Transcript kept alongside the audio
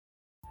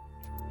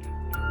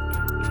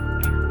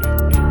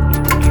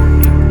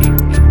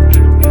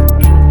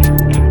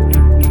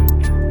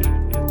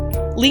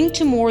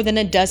leading to more than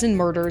a dozen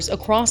murders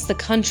across the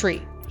country.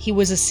 He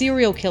was a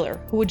serial killer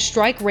who would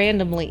strike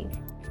randomly.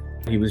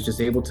 He was just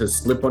able to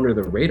slip under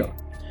the radar,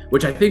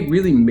 which I think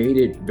really made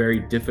it very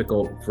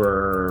difficult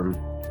for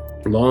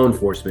law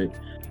enforcement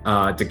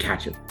to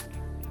catch him.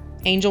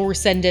 Angel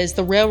Resendez,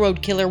 the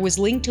railroad killer, was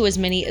linked to as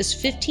many as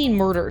 15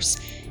 murders,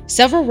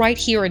 several right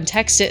here in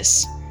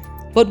Texas.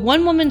 But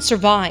one woman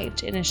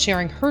survived and is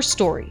sharing her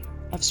story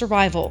of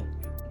survival.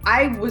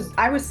 I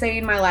was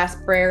saying my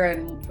last prayer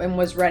and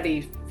was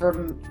ready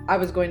I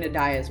was going to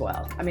die as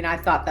well. I mean, I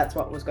thought that's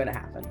what was going to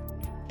happen.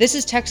 This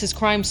is Texas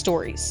Crime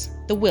Stories,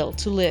 The Will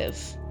to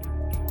Live.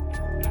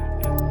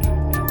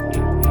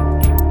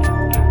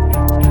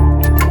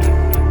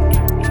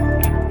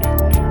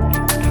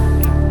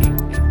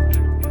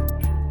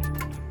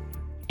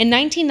 In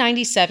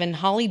 1997,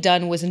 Holly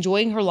Dunn was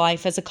enjoying her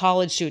life as a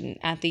college student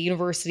at the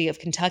University of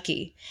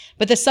Kentucky.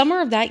 But the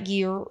summer of that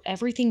year,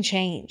 everything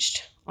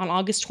changed. On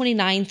August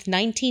 29,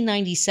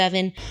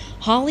 1997,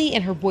 Holly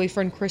and her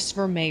boyfriend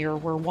Christopher Mayer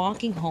were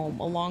walking home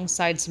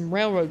alongside some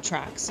railroad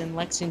tracks in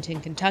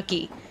Lexington,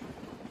 Kentucky.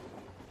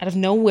 Out of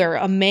nowhere,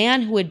 a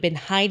man who had been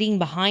hiding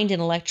behind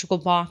an electrical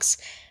box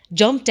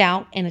jumped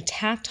out and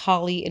attacked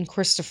Holly and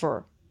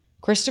Christopher.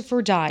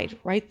 Christopher died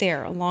right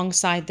there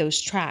alongside those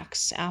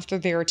tracks after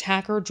their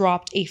attacker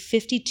dropped a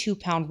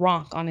 52-pound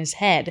rock on his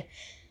head.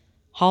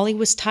 Holly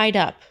was tied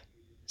up,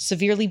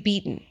 severely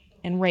beaten,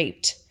 and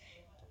raped.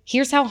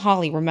 Here's how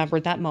Holly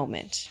remembered that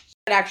moment.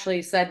 I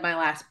actually said my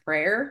last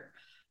prayer.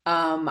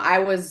 I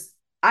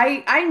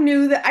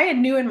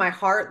knew in my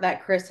heart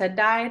that Chris had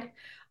died.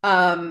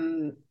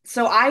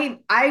 So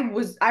I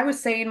was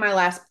saying my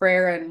last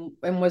prayer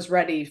and was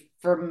ready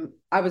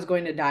I was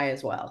going to die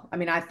as well. I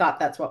mean, I thought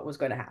that's what was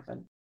going to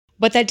happen.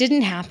 But that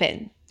didn't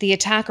happen. The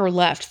attacker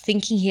left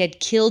thinking he had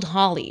killed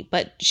Holly,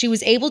 but she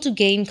was able to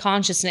gain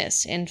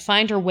consciousness and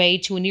find her way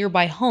to a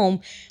nearby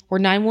home where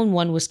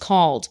 911 was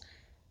called.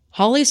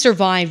 Holly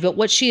survived, but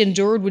what she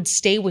endured would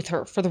stay with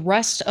her for the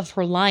rest of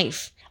her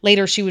life.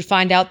 Later, she would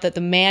find out that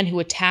the man who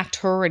attacked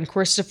her and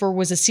Christopher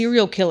was a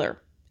serial killer,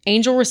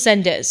 Angel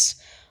Resendez,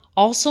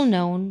 also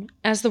known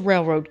as the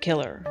Railroad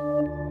Killer.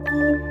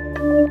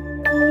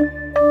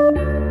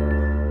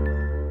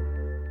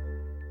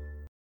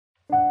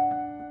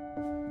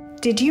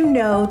 Did you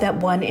know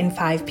that 1 in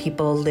 5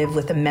 people live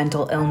with a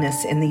mental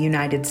illness in the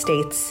United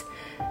States?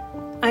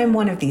 I'm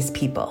one of these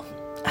people.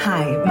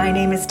 Hi, my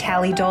name is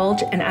Tally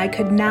Dolge, and I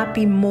could not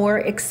be more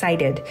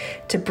excited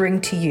to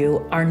bring to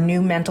you our new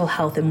mental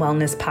health and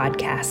wellness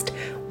podcast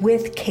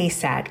with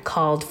KSAT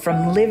called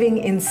From Living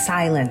in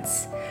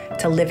Silence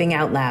to Living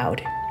Out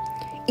Loud.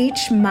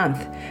 Each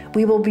month,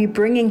 we will be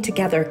bringing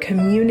together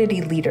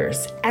community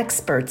leaders,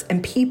 experts,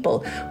 and people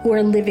who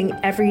are living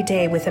every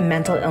day with a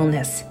mental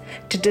illness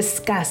to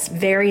discuss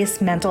various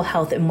mental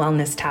health and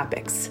wellness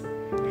topics.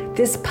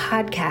 This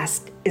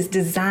podcast is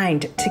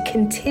designed to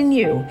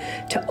continue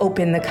to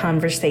open the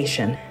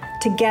conversation.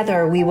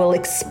 Together, we will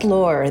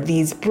explore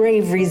these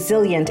brave,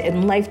 resilient,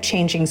 and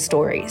life-changing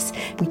stories.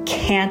 We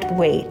can't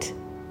wait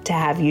to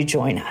have you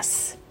join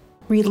us.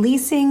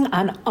 Releasing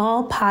on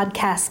all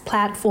podcast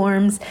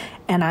platforms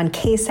and on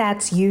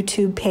KSAT's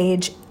YouTube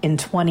page in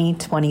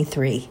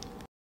 2023.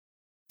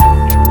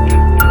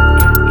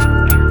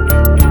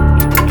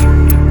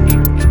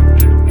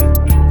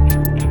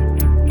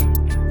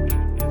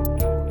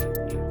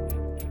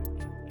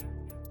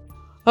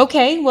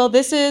 Okay, well,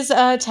 this is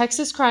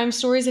Texas Crime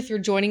Stories. If you're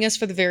joining us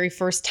for the very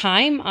first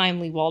time, I'm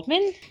Lee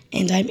Waldman.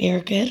 And I'm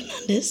Erica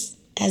Hernandez.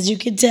 As you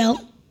can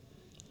tell,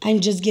 I'm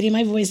just getting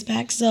my voice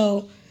back,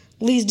 so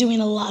Lee's doing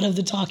a lot of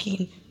the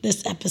talking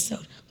this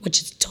episode,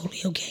 which is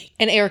totally okay.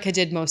 And Erica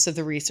did most of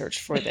the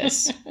research for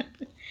this.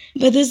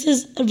 But this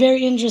is a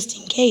very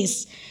interesting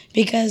case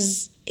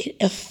because it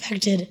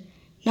affected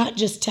not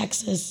just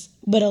Texas,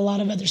 but a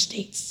lot of other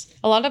states.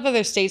 A lot of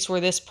other states where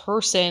this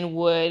person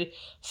would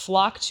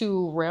flock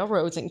to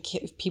railroads and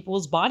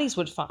people's bodies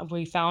would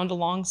be found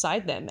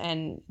alongside them.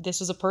 And this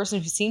was a person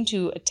who seemed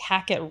to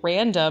attack at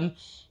random,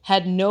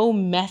 had no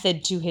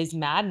method to his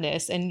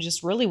madness, and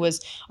just really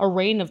was a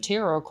reign of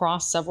terror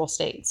across several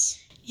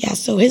states. Yeah,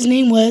 so his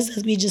name was,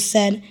 as we just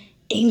said,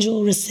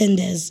 Angel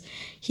Resendez.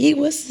 He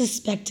was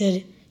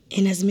suspected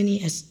in as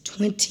many as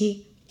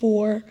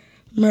 24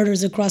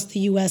 murders across the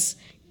U.S.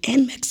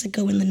 and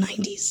Mexico in the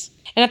 90s.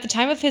 And at the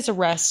time of his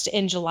arrest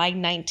in July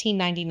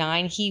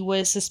 1999, he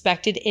was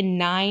suspected in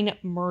 9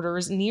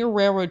 murders near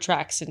railroad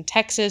tracks in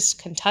Texas,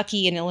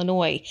 Kentucky, and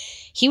Illinois.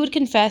 He would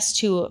confess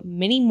to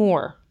many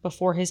more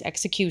before his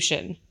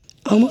execution.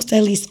 Almost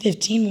at least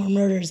 15 more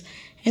murders.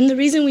 And the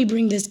reason we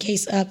bring this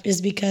case up is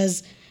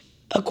because,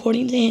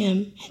 according to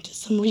him and to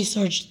some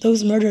research,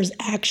 those murders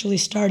actually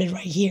started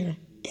right here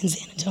in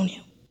San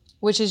Antonio.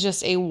 Which is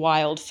just a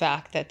wild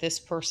fact that this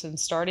person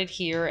started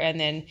here and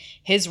then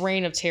his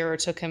reign of terror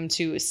took him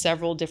to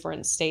several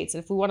different states.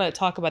 And if we want to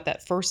talk about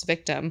that first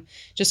victim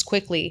just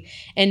quickly,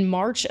 in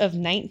March of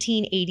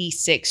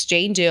 1986,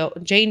 Jane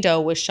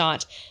Doe was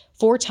shot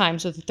 4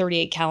 times with a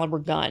 .38 caliber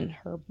gun.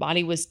 Her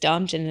body was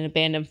dumped in an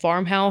abandoned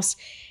farmhouse.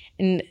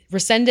 And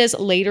Resendez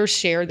later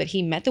shared that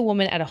he met the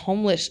woman at a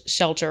homeless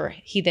shelter.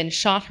 He then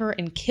shot her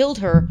and killed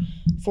her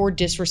for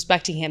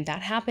disrespecting him.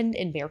 That happened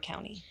in Bexar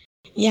County.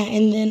 Yeah,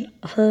 and then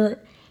her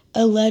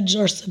alleged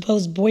or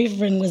supposed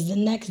boyfriend was the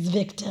next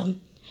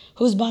victim,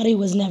 whose body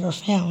was never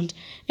found.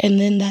 And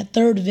then that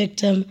third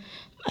victim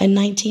in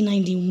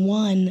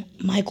 1991,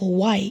 Michael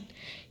White,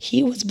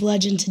 he was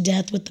bludgeoned to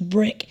death with a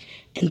brick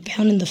and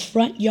found in the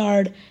front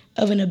yard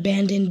of an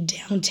abandoned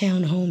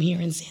downtown home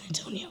here in San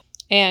Antonio.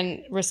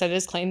 And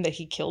Resendez claimed that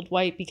he killed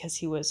White because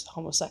he was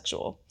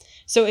homosexual.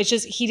 So it's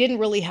just, he didn't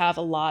really have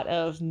a lot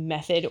of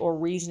method or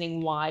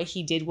reasoning why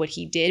he did what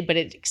he did, but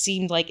it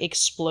seemed like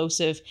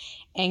explosive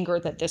anger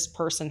that this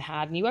person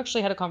had. And you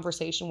actually had a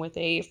conversation with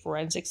a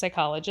forensic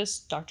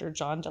psychologist, Dr.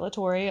 John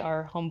Delatorre,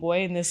 our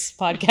homeboy in this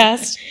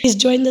podcast. He's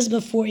joined us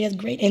before. He has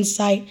great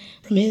insight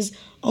from his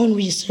own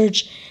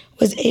research,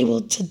 was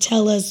able to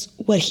tell us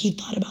what he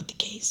thought about the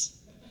case.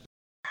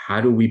 How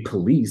do we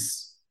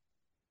police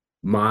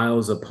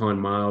miles upon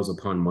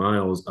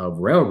miles of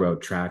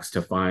railroad tracks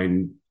to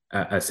find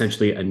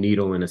essentially a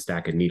needle in a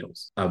stack of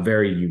needles? A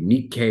very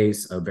unique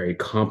case, a very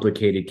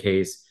complicated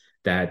case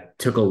that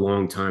took a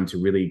long time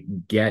to really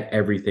get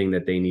everything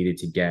that they needed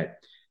to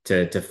get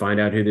to find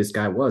out who this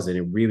guy was. And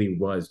it really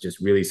was just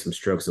really some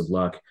strokes of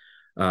luck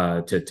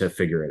to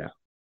figure it out.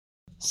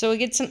 So we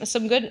get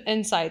some good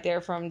insight there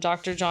from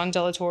Dr. John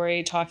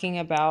Delatorre talking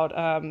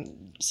about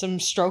some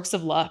strokes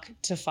of luck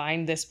to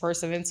find this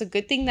person. And it's a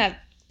good thing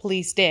that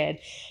police did,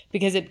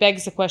 because it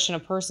begs the question: a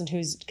person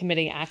who's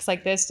committing acts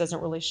like this doesn't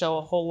really show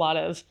a whole lot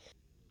of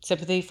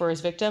sympathy for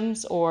his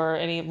victims or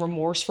any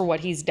remorse for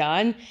what he's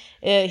done.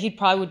 He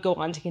probably would go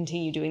on to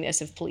continue doing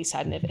this if police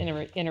hadn't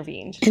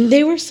intervened. And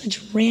they were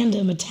such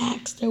random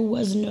attacks. There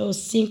was no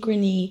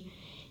synchrony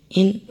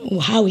in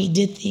how he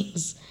did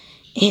things.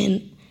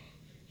 And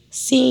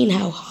seeing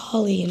how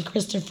Holly and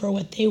Christopher,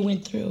 what they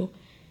went through,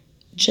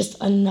 just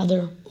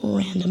another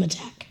random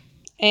attack.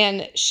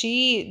 And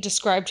she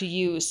described to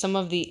you some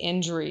of the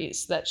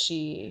injuries that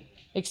she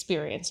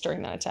experienced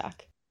during that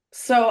attack.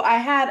 So I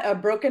had a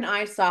broken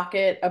eye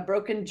socket, a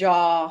broken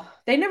jaw.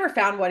 They never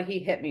found what he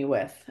hit me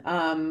with.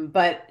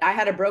 But I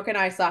had a broken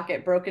eye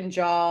socket, broken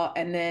jaw.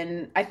 And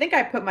then I think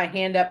I put my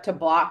hand up to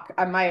block.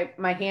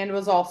 My hand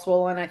was all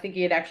swollen. I think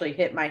he had actually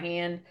hit my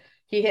hand.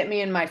 He hit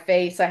me in my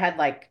face. I had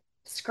like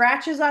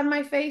scratches on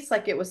my face,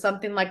 like it was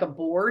something like a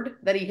board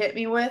that he hit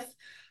me with.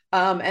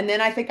 And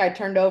then I think I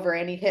turned over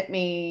and he hit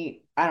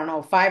me, I don't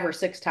know, 5 or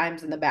 6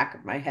 times in the back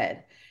of my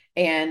head.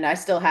 And I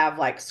still have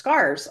like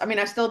scars. I mean,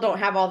 I still don't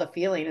have all the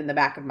feeling in the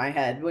back of my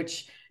head,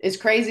 which is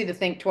crazy to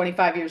think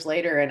 25 years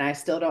later. And I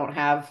still don't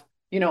have,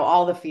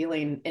 all the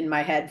feeling in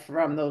my head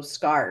from those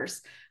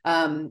scars.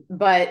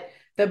 But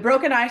the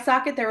broken eye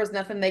socket, there was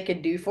nothing they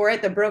could do for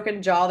it. The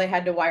broken jaw, they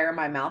had to wire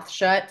my mouth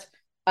shut.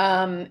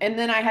 And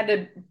then I had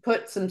to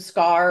put some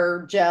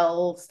scar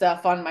gel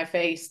stuff on my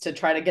face to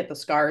try to get the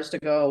scars to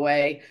go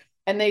away.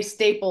 And they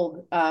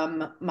stapled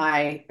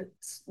my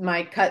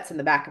cuts in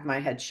the back of my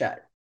head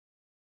shut.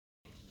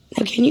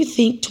 Now, can you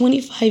think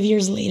 25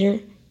 years later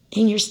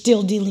and you're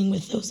still dealing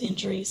with those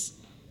injuries?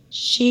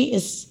 She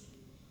is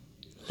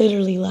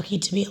literally lucky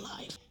to be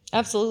alive.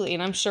 Absolutely.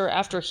 And I'm sure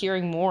after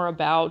hearing more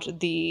about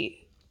the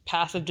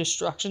path of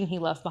destruction he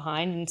left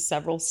behind in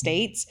several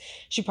states,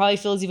 she probably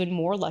feels even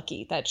more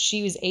lucky that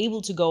she was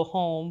able to go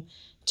home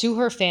to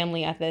her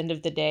family at the end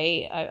of the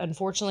day.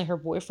 Unfortunately, her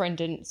boyfriend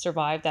didn't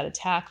survive that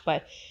attack,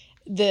 but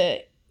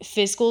the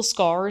physical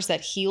scars that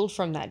healed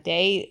from that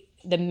day,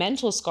 the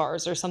mental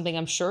scars are something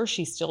I'm sure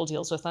she still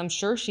deals with. I'm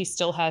sure she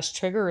still has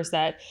triggers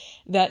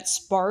that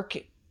spark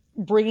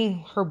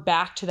bringing her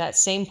back to that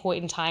same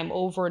point in time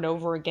over and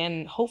over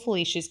again.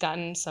 Hopefully she's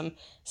gotten some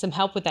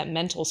help with that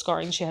mental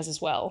scarring she has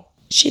as well.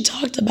 She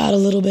talked about a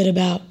little bit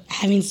about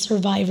having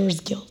survivor's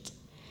guilt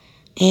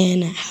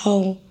and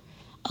how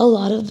a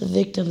lot of the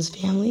victims'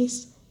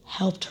 families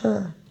helped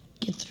her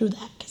get through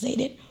that because they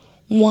didn't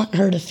want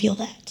her to feel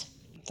that.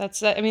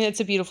 It's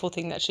a beautiful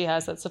thing that she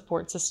has that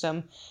support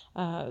system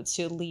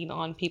to lean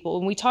on people.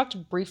 And we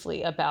talked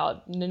briefly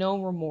about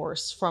no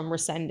remorse from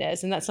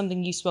Resendez, and that's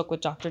something you spoke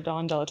with Dr.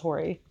 Don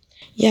Delatorre.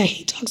 Yeah,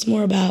 he talks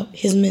more about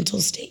his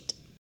mental state.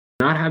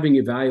 Not having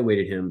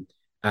evaluated him,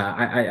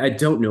 I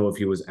don't know if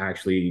he was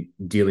actually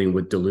dealing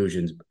with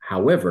delusions.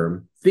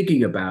 However,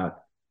 thinking about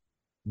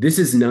this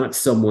is not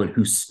someone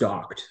who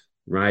stalked,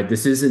 right?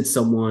 This isn't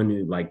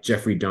someone like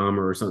Jeffrey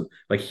Dahmer or something.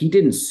 Like, he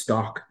didn't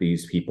stalk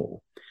these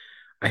people.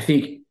 I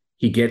think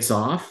he gets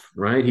off,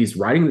 right? He's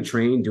riding the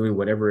train, doing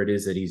whatever it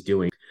is that he's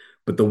doing.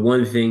 But the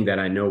one thing that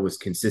I know was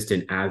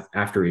consistent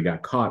after he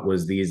got caught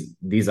was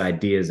these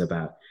ideas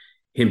about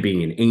him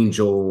being an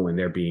angel and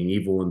there being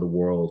evil in the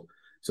world.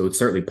 So it's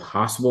certainly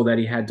possible that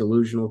he had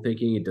delusional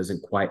thinking. It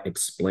doesn't quite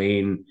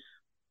explain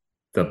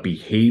the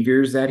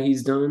behaviors that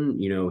he's done.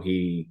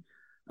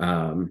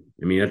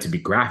 Not to be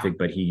graphic,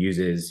 but he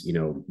uses,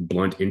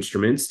 blunt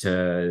instruments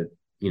to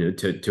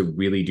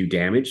really do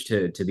damage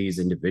to these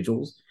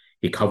individuals.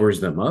 He covers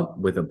them up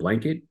with a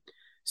blanket.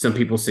 Some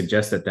people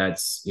suggest that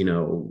that's,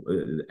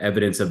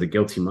 evidence of the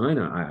guilty mind.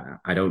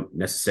 I don't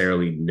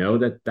necessarily know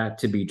that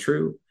to be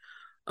true.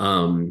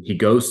 He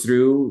goes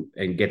through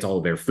and gets all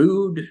of their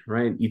food,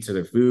 right? Eats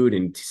their food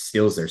and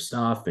steals their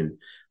stuff and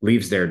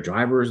leaves their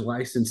driver's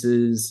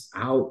licenses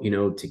out,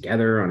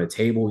 together on a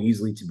table,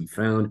 easily to be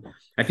found.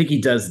 I think he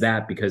does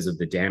that because of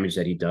the damage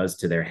that he does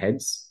to their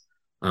heads.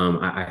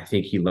 I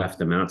think he left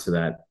them out so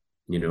that,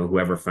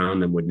 whoever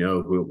found them would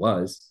know who it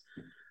was.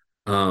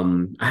 I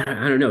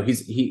don't know.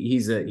 He's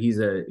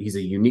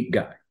a unique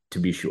guy, to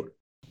be sure.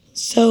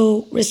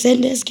 So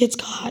Resendez gets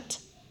caught,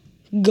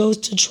 goes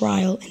to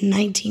trial in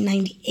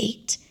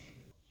 1998.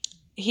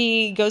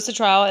 He goes to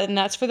trial, and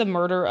that's for the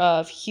murder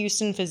of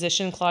Houston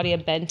physician Claudia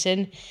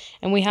Benton.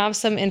 And we have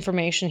some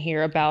information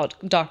here about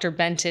Dr.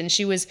 Benton.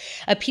 She was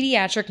a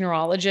pediatric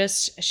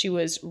neurologist. She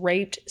was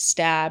raped,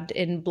 stabbed,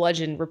 and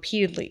bludgeoned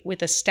repeatedly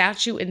with a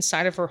statue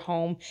inside of her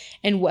home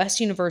in West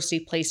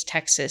University Place,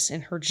 Texas.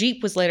 And her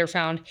Jeep was later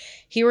found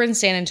here in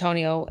San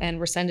Antonio,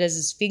 and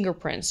Resendez's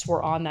fingerprints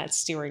were on that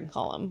steering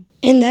column.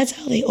 And that's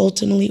how they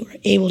ultimately were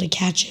able to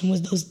catch him,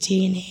 with those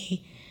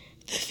DNA,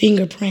 the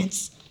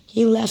fingerprints.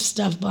 He left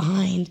stuff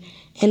behind,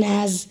 and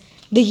as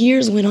the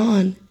years went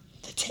on,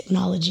 the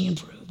technology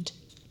improved.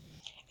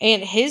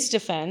 And his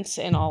defense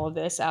in all of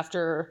this,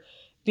 after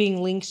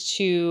being linked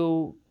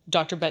to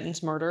Dr.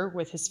 Benton's murder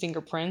with his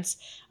fingerprints,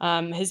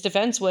 his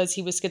defense was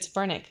he was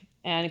schizophrenic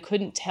and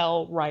couldn't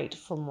tell right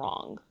from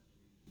wrong.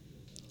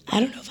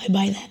 I don't know if I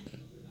buy that.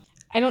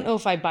 I don't know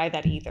if I buy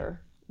that either,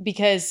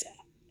 because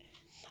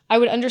I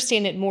would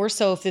understand it more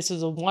so if this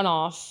was a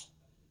one-off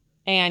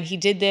and he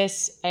did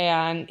this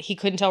and he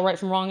couldn't tell right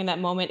from wrong in that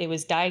moment. It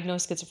was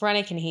diagnosed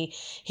schizophrenic, and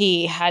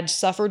he had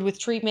suffered with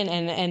treatment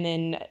and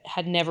then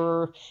had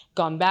never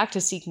gone back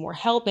to seek more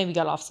help, maybe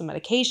got off some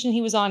medication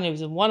he was on. It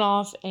was a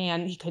one-off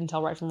and he couldn't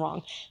tell right from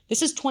wrong.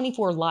 This is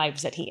 24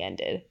 lives that he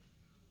ended.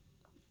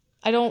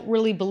 I don't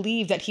really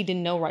believe that he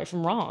didn't know right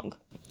from wrong.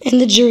 And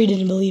the jury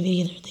didn't believe it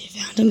either. They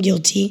found him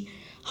guilty.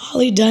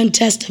 Holly Dunn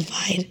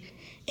testified,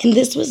 and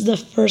this was the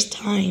first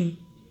time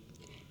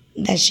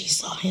that she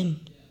saw him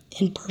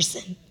in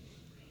person.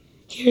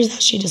 Here's how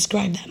she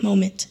described that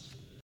moment.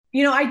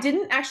 I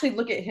didn't actually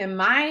look at him.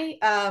 My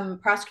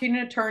prosecuting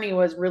attorney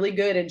was really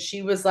good, and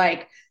she was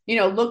like,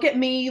 look at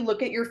me,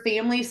 look at your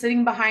family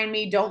sitting behind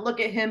me. Don't look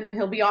at him.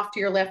 He'll be off to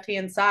your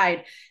left-hand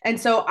side. And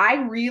so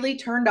I really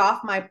turned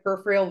off my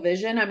peripheral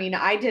vision. I mean,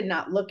 I did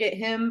not look at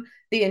him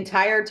the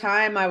entire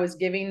time I was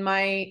giving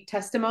my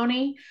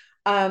testimony.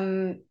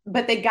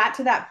 But they got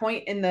to that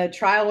point in the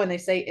trial when they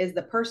say, is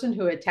the person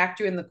who attacked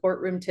you in the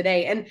courtroom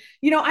today? And,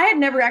 I had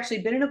never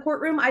actually been in a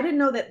courtroom. I didn't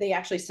know that they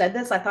actually said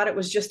this. I thought it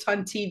was just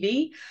on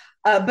TV.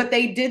 But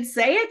they did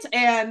say it.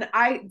 And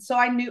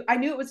I knew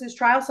it was his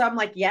trial. So I'm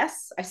like,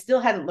 yes, I still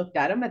hadn't looked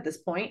at him at this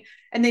point.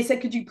 And they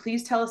said, could you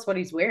please tell us what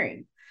he's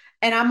wearing?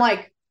 And I'm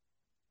like,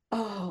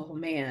 oh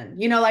man,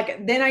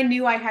 then I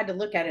knew I had to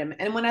look at him.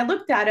 And when I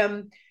looked at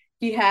him,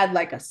 he had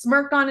like a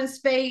smirk on his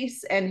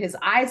face and his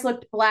eyes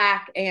looked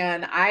black,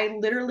 and I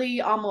literally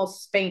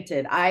almost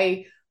fainted.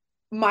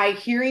 My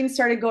hearing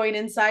started going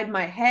inside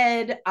my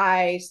head.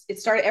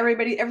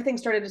 Everything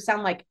started to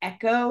sound like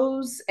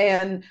echoes,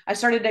 and I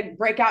started to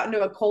break out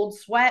into a cold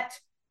sweat.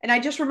 And I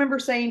just remember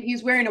saying,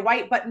 he's wearing a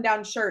white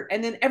button-down shirt.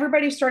 And then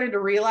everybody started to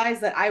realize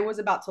that I was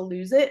about to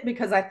lose it,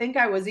 because I think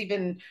I was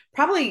even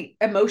probably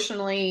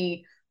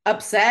emotionally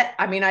upset.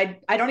 I mean, I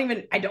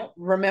don't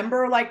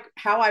remember like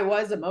how I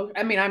was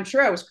I mean, I'm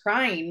sure I was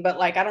crying, but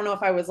like, I don't know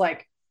if I was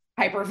like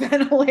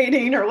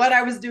hyperventilating or what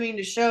I was doing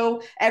to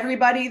show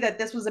everybody that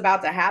this was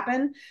about to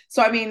happen.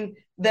 So, I mean,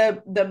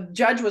 the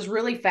judge was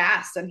really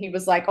fast, and he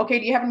was like, okay,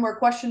 do you have any more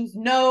questions?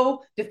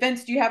 No.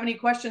 Defense, do you have any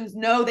questions?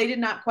 No, they did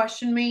not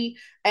question me.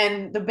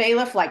 And the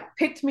bailiff like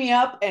picked me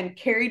up and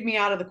carried me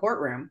out of the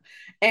courtroom.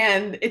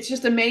 And it's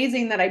just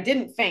amazing that I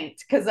didn't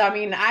faint, because I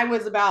mean, I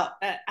was about,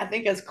 I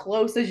think, as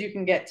close as you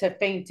can get to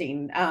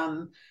fainting.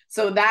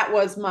 So that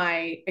was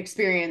my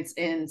experience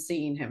in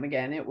seeing him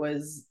again. It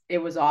was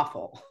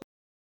awful.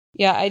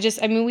 Yeah,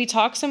 we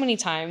talk so many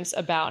times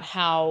about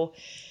how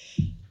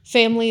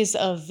families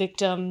of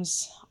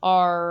victims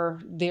are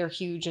their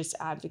hugest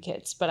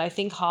advocates. But I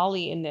think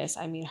Holly in this,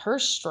 I mean, her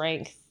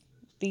strength,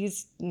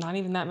 these not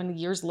even that many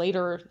years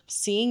later,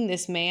 seeing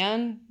this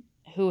man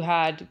who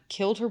had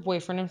killed her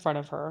boyfriend in front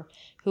of her,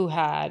 who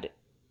had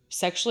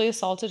sexually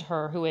assaulted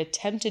her, who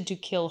attempted to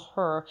kill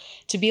her,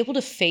 to be able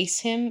to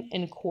face him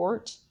in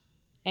court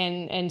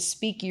and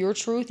speak your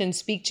truth and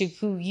speak to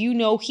who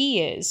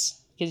he is,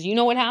 because you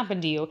know what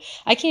happened to you.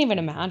 I can't even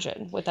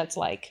imagine what that's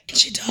like.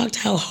 She talked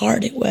how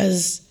hard it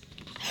was,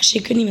 how she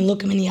couldn't even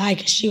look him in the eye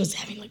because she was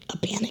having like a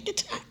panic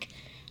attack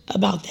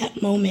about that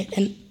moment,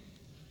 and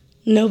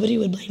nobody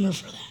would blame her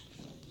for that.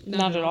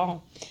 Not at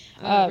all.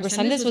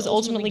 Resendez was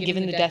ultimately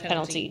given the death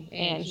penalty,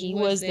 and he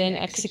was then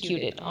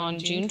executed on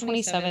June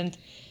 27th,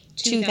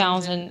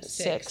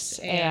 2006.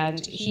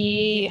 And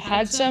he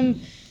had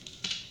some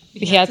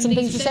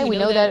things to say. We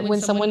know that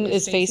when someone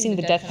is facing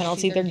the death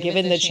penalty, they're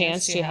given the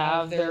chance to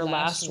have their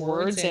last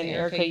words. And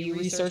Erica, you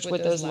researched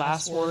what those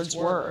last words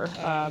were.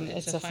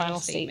 It's a final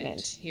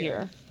statement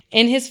here.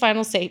 In his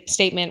final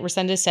statement,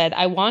 Resendez said,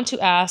 "I want to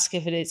ask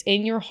if it is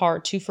in your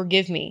heart to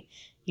forgive me.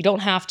 You don't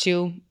have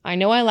to. I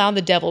know I allowed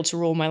the devil to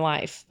rule my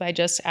life. I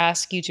just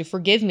ask you to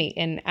forgive me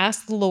and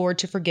ask the Lord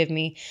to forgive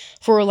me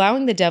for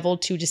allowing the devil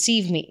to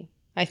deceive me.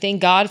 I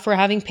thank God for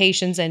having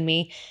patience in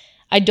me.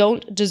 I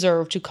don't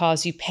deserve to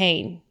cause you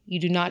pain. You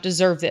do not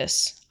deserve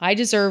this. I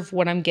deserve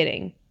what I'm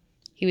getting.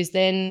 He was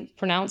then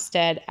pronounced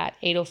dead at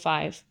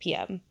 8:05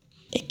 p.m.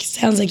 It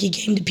sounds like he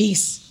came to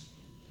peace.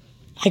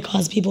 I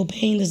cause people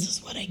pain. This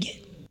is what I get.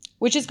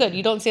 Which is good.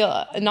 You don't see,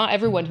 not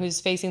everyone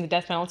who's facing the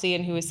death penalty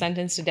and who is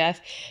sentenced to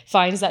death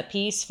finds that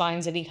peace,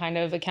 finds any kind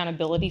of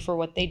accountability for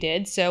what they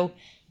did. So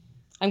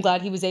I'm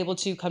glad he was able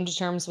to come to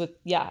terms with,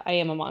 yeah, I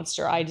am a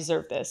monster. I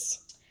deserve this.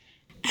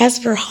 As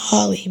for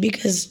Holly,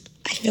 because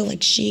I feel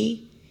like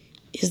she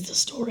is the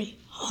story.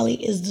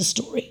 Holly is the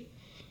story.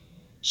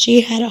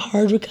 She had a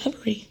hard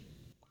recovery.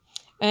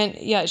 And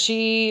yeah,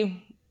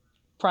 she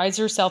prides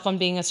herself on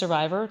being a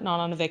survivor, not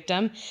on a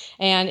victim.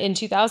 And in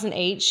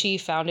 2008, she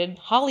founded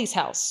Holly's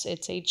House.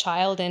 It's a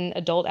child and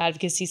adult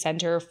advocacy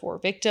center for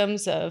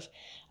victims of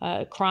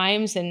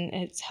crimes, and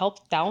it's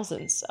helped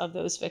thousands of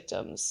those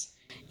victims.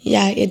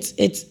 Yeah,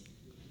 it's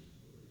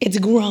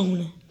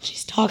grown.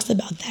 She talks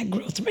about that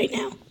growth right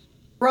now.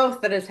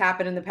 Growth that has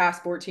happened in the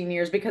past 14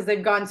 years because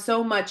they've gone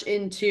so much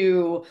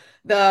into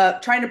the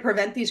trying to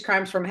prevent these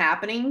crimes from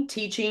happening,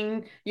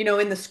 teaching,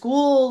 in the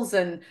schools,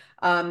 and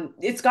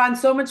it's gone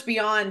so much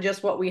beyond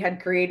just what we had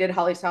created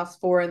Holly's House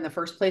for in the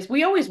first place.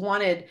 We always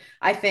wanted,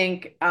 I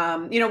think,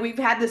 we've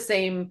had the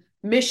same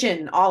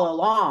mission all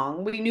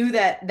along. We knew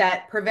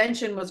that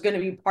prevention was going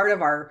to be part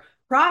of our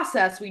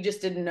process. We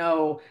just didn't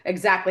know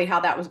exactly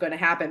how that was going to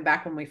happen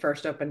back when we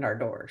first opened our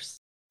doors.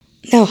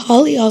 Now,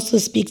 Holly also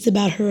speaks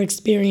about her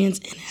experience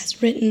and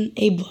has written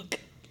a book.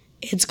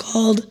 It's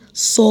called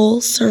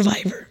Soul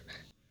Survivor.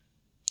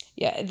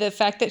 Yeah, the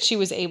fact that she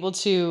was able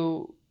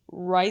to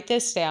write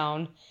this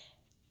down,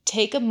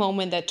 take a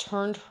moment that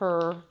turned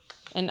her,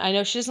 and I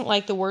know she doesn't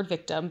like the word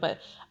victim, but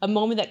a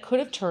moment that could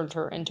have turned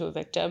her into a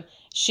victim,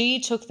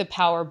 she took the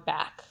power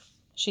back.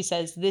 She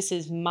says, this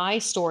is my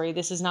story.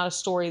 This is not a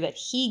story that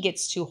he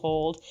gets to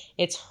hold.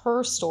 It's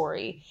her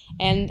story.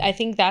 And I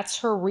think that's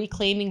her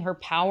reclaiming her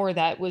power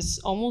that was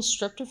almost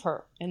stripped of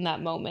her in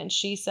that moment.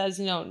 She says,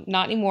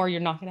 not anymore.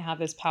 You're not going to have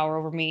this power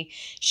over me.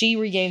 She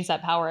regains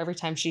that power every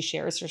time she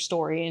shares her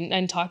story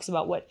and talks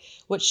about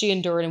what she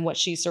endured and what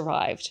she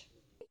survived.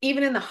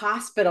 Even in the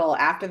hospital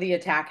after the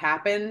attack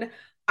happened,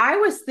 I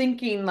was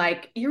thinking,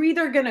 you're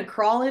either going to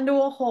crawl into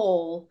a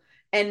hole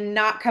and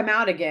not come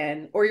out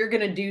again, or you're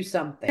going to do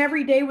something.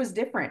 Every day was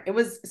different. It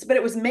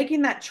was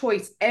making that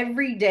choice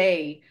every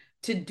day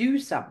to do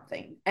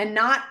something and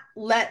not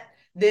let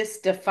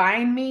this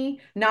define me,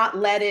 not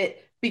let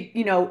it be,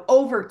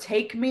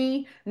 overtake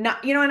me,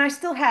 not, and I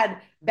still had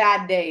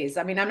bad days.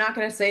 I mean, I'm not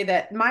going to say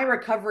that my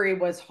recovery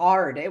was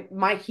hard.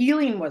 My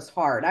healing was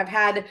hard. I've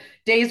had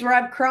days where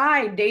I've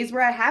cried, days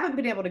where I haven't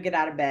been able to get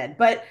out of bed,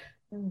 but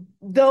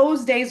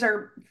those days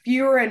are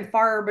fewer and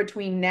far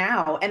between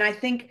now. And I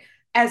think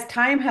as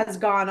time has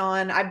gone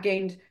on, I've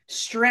gained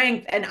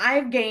strength and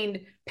I've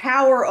gained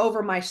power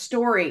over my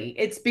story.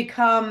 It's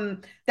become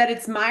that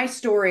it's my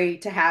story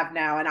to have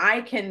now, and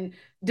I can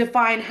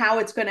define how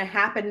it's going to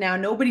happen now.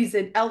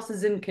 Nobody else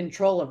is in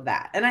control of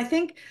that. And I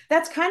think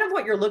that's kind of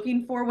what you're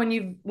looking for when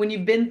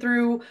you've been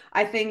through,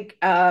 I think,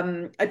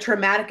 a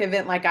traumatic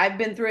event like I've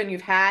been through, and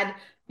you've had,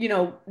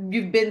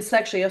 you've been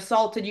sexually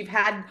assaulted, you've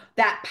had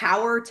that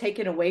power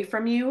taken away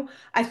from you.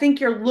 I think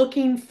you're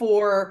looking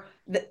for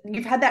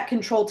you've had that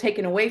control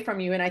taken away from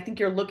you. And I think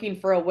you're looking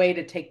for a way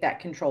to take that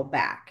control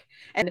back.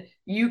 And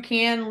you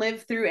can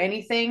live through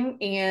anything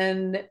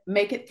and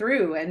make it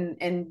through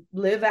and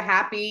live a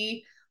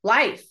happy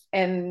life.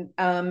 And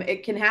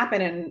it can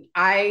happen. And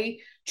I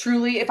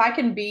truly, if I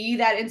can be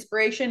that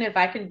inspiration, if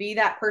I can be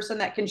that person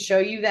that can show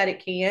you that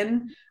it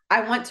can,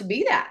 I want to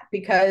be that,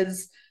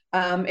 because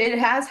it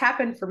has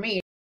happened for me.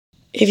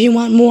 If you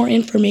want more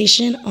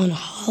information on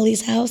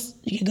Holly's House,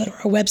 you can go to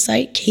our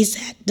website,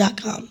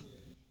 ksat.com.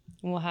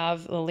 We'll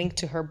have a link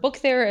to her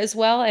book there as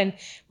well. And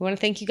we want to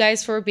thank you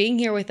guys for being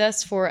here with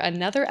us for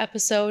another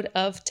episode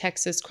of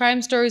Texas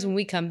Crime Stories. When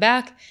we come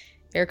back,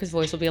 Erica's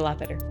voice will be a lot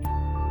better.